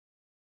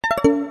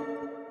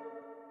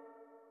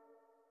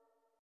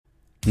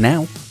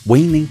Now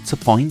we need to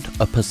find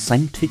a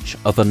percentage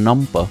of a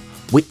number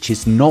which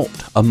is not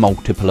a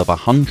multiple of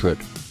 100.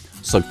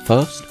 So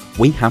first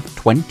we have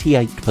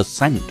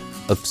 28%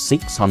 of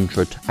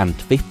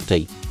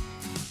 650.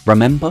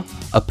 Remember,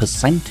 a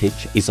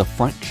percentage is a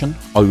fraction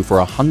over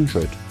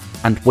 100,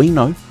 and we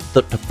know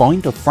that to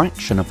find a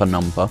fraction of a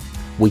number,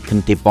 we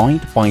can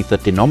divide by the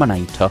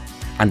denominator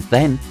and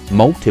then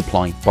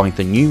multiply by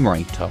the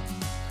numerator.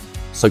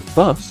 So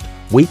first,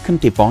 we can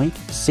divide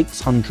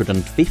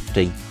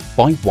 650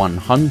 by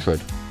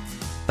 100.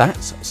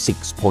 That's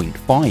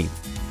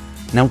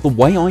 6.5. Now the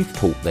way I've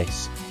taught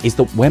this is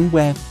that when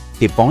we're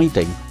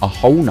dividing a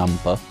whole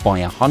number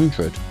by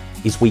 100,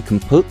 is we can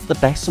put the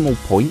decimal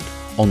point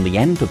on the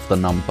end of the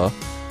number,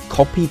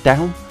 copy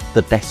down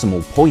the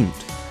decimal point,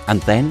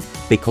 and then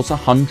because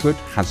 100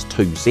 has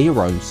 2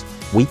 zeros,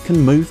 we can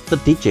move the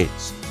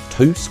digits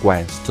 2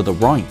 squares to the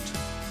right.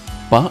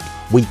 But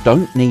we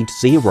don't need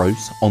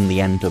zeros on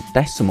the end of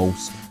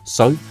decimals,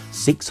 so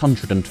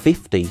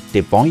 650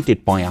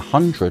 divided by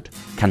 100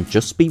 can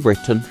just be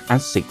written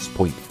as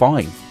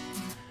 6.5.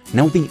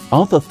 Now the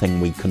other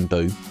thing we can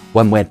do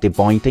when we're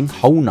dividing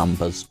whole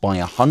numbers by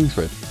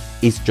 100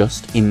 is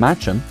just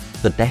imagine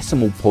the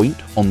decimal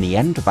point on the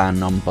end of our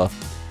number,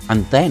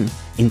 and then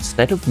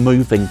instead of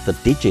moving the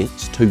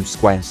digits 2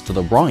 squares to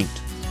the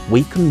right,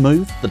 we can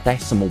move the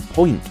decimal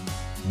point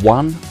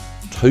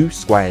 2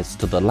 squares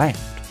to the left.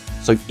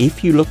 So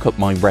if you look at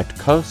my red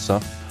cursor,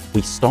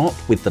 we start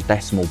with the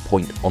decimal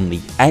point on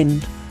the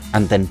end,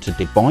 and then to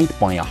divide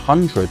by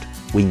 100,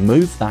 we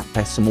move that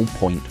decimal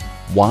point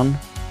 2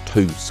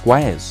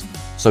 squares.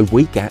 So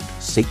we get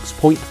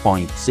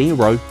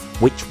 6.50,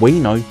 which we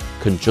know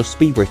can just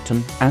be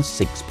written as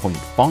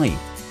 6.5.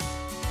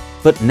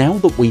 But now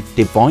that we've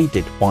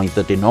divided by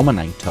the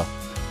denominator,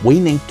 we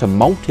need to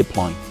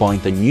multiply by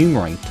the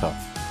numerator.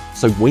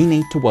 So we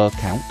need to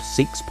work out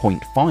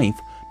 6.5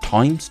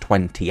 times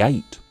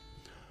 28.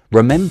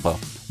 Remember,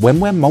 when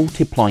we're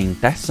multiplying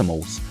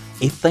decimals,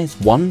 if there's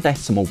one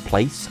decimal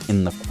place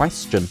in the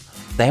question,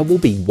 there will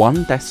be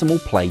one decimal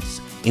place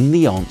in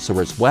the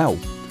answer as well.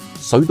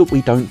 So that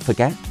we don't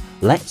forget,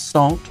 let's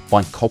start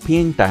by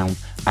copying down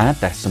our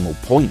decimal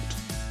point.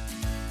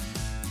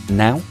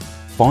 Now,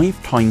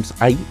 5 times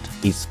 8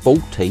 is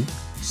 40,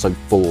 so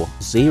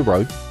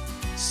 40.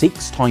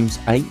 6 times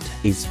 8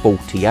 is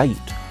 48,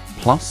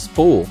 plus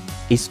 4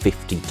 is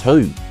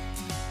 52.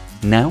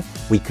 Now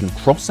we can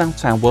cross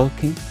out our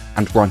working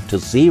and write a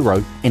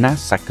 0 in our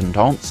second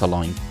answer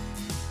line.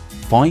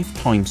 5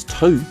 times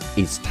 2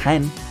 is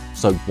 10,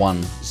 so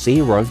 10.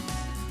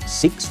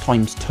 6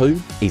 times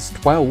 2 is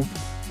 12,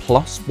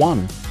 plus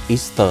 1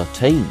 is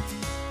 13.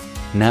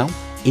 Now,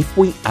 if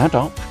we add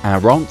up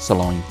our answer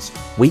lines,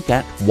 we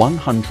get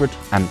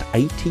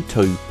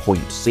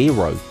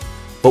 182.0.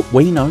 But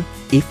we know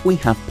if we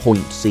have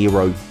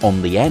 0.0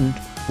 on the end,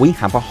 we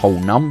have a whole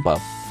number.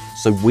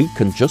 So we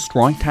can just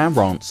write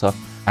our answer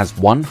as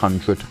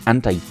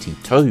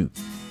 182.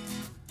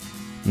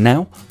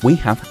 Now we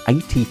have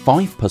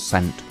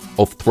 85%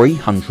 of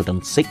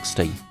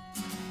 360.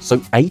 So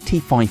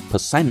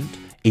 85%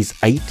 is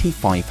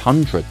 85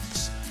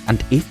 hundredths,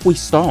 and if we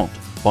start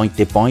by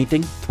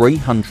dividing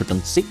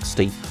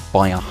 360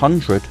 by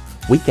 100,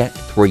 we get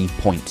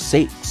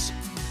 3.6.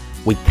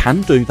 We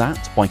can do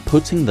that by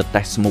putting the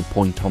decimal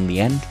point on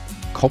the end,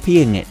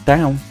 copying it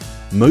down,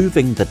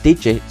 moving the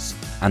digits,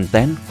 and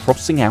then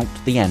crossing out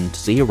the end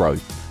 0,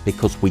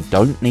 because we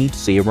don't need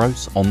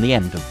zeros on the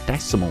end of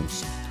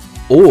decimals.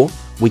 Or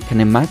we can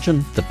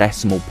imagine the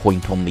decimal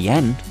point on the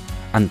end,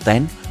 and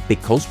then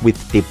because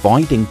with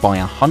dividing by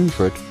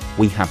 100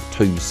 we have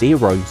 2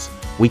 zeros,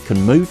 we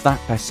can move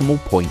that decimal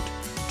point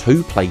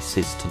 2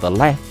 places to the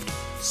left,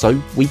 so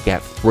we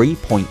get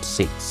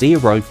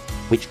 3.60,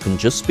 which can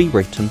just be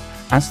written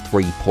as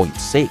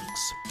 3.6.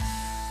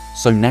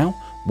 So now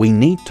we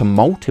need to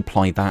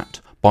multiply that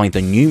by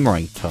the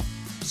numerator,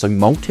 so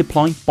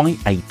multiply by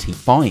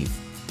 85.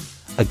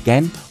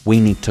 Again, we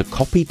need to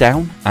copy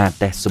down our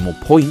decimal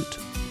point.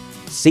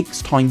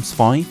 6 times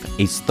 5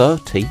 is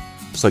 30,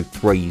 so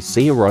 30.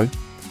 3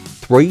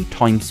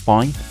 times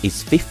 5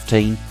 is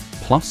 15,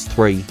 plus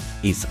 3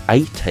 is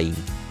 18.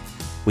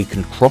 We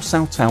can cross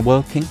out our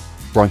working,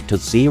 write a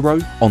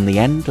 0 on the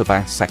end of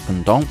our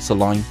second answer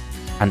line,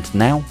 and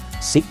now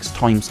 6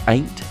 times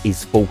 8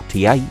 is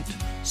 48,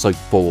 so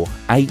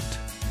 48.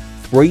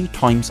 3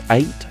 times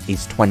 8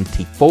 is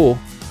 24,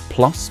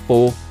 plus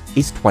 4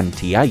 is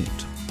 28.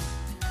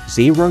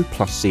 0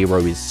 plus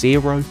 0 is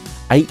 0,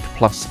 8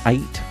 plus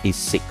 8 is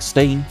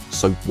 16,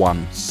 so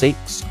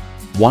 16.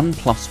 1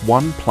 plus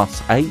 1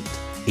 plus 8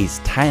 is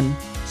 10,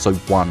 so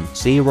 10,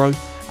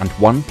 and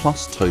 1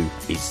 plus 2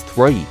 is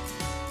 3.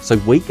 So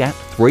we get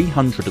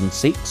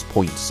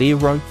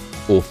 306.0,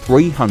 or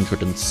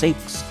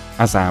 306,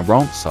 as our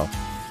answer.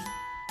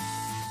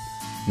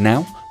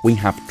 Now we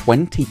have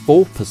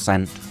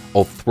 24%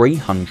 of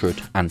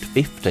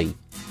 350.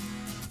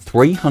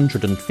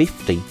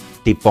 350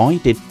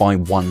 divided by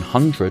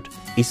 100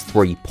 is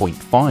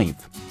 3.5.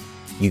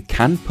 You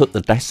can put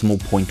the decimal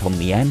point on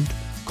the end,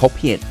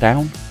 copy it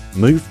down,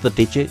 move the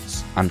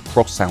digits, and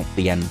cross out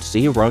the end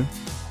 0,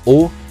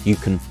 or you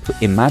can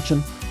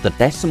imagine the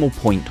decimal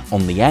point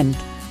on the end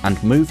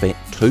and move it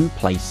 2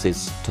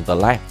 places to the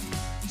left.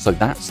 So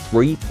that's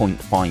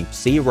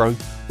 3.50,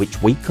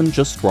 which we can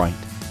just write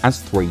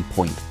as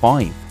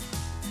 3.5.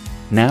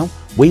 Now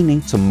we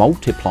need to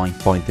multiply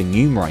by the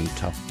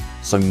numerator,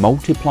 so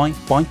multiply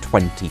by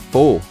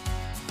 24.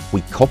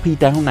 We copy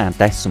down our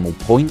decimal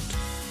point.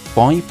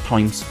 5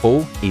 times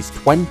 4 is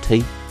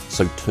 20,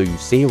 so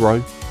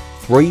 20.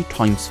 3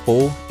 times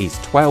 4 is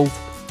 12,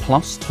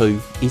 plus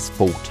 2 is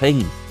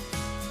 14.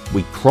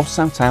 We cross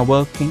out our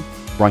working,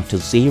 write a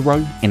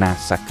 0 in our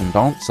second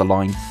answer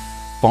line.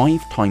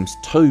 5 times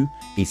 2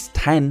 is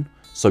 10,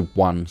 so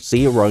 10.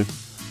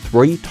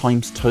 3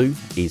 times 2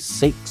 is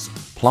 6,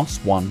 plus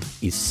 1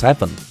 is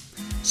 7.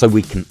 So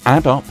we can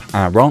add up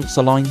our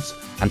answer lines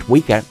and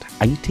we get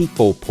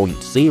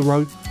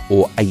 84.0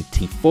 or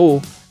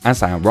 84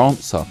 as our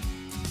answer.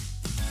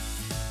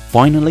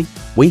 Finally,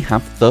 we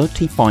have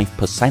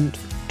 35%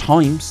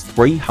 times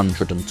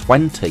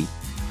 320.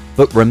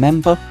 But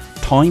remember,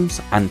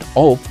 times and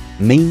of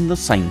mean the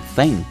same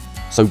thing,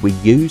 so we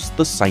use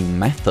the same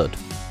method.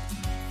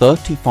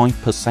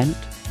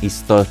 35%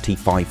 is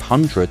 35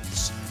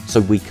 hundredths, so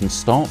we can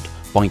start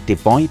by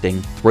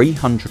dividing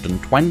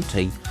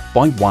 320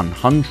 by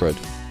 100.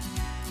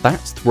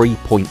 That's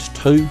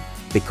 3.2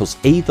 because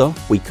either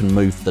we can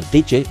move the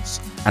digits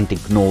and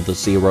ignore the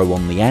 0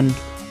 on the end,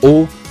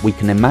 or we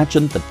can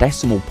imagine the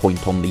decimal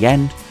point on the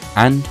end,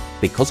 and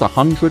because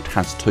 100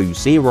 has 2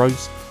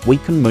 zeros, we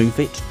can move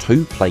it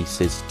 2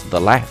 places to the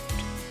left.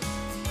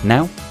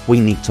 Now we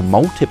need to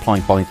multiply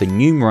by the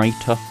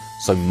numerator,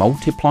 so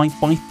multiply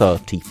by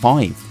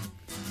 35.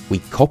 We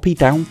copy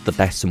down the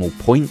decimal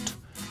point.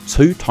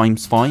 2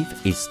 times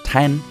 5 is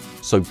 10,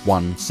 so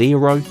 10.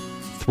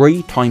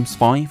 3 times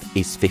 5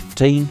 is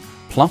 15,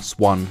 plus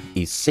 1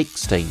 is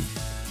 16.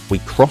 We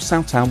cross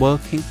out our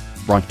working,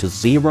 write a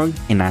 0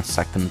 in our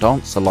second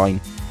answer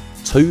line.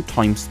 2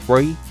 times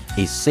 3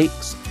 is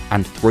 6,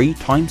 and 3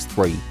 times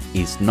 3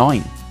 is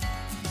 9.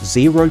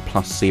 0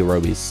 plus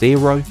 0 is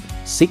 0,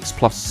 6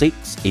 plus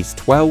 6 is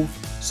 12,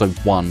 so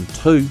 1,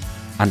 2,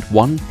 and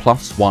 1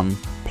 plus 1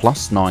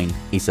 plus 9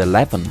 is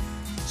 11.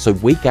 So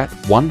we get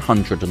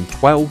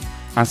 112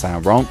 as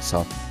our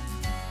answer.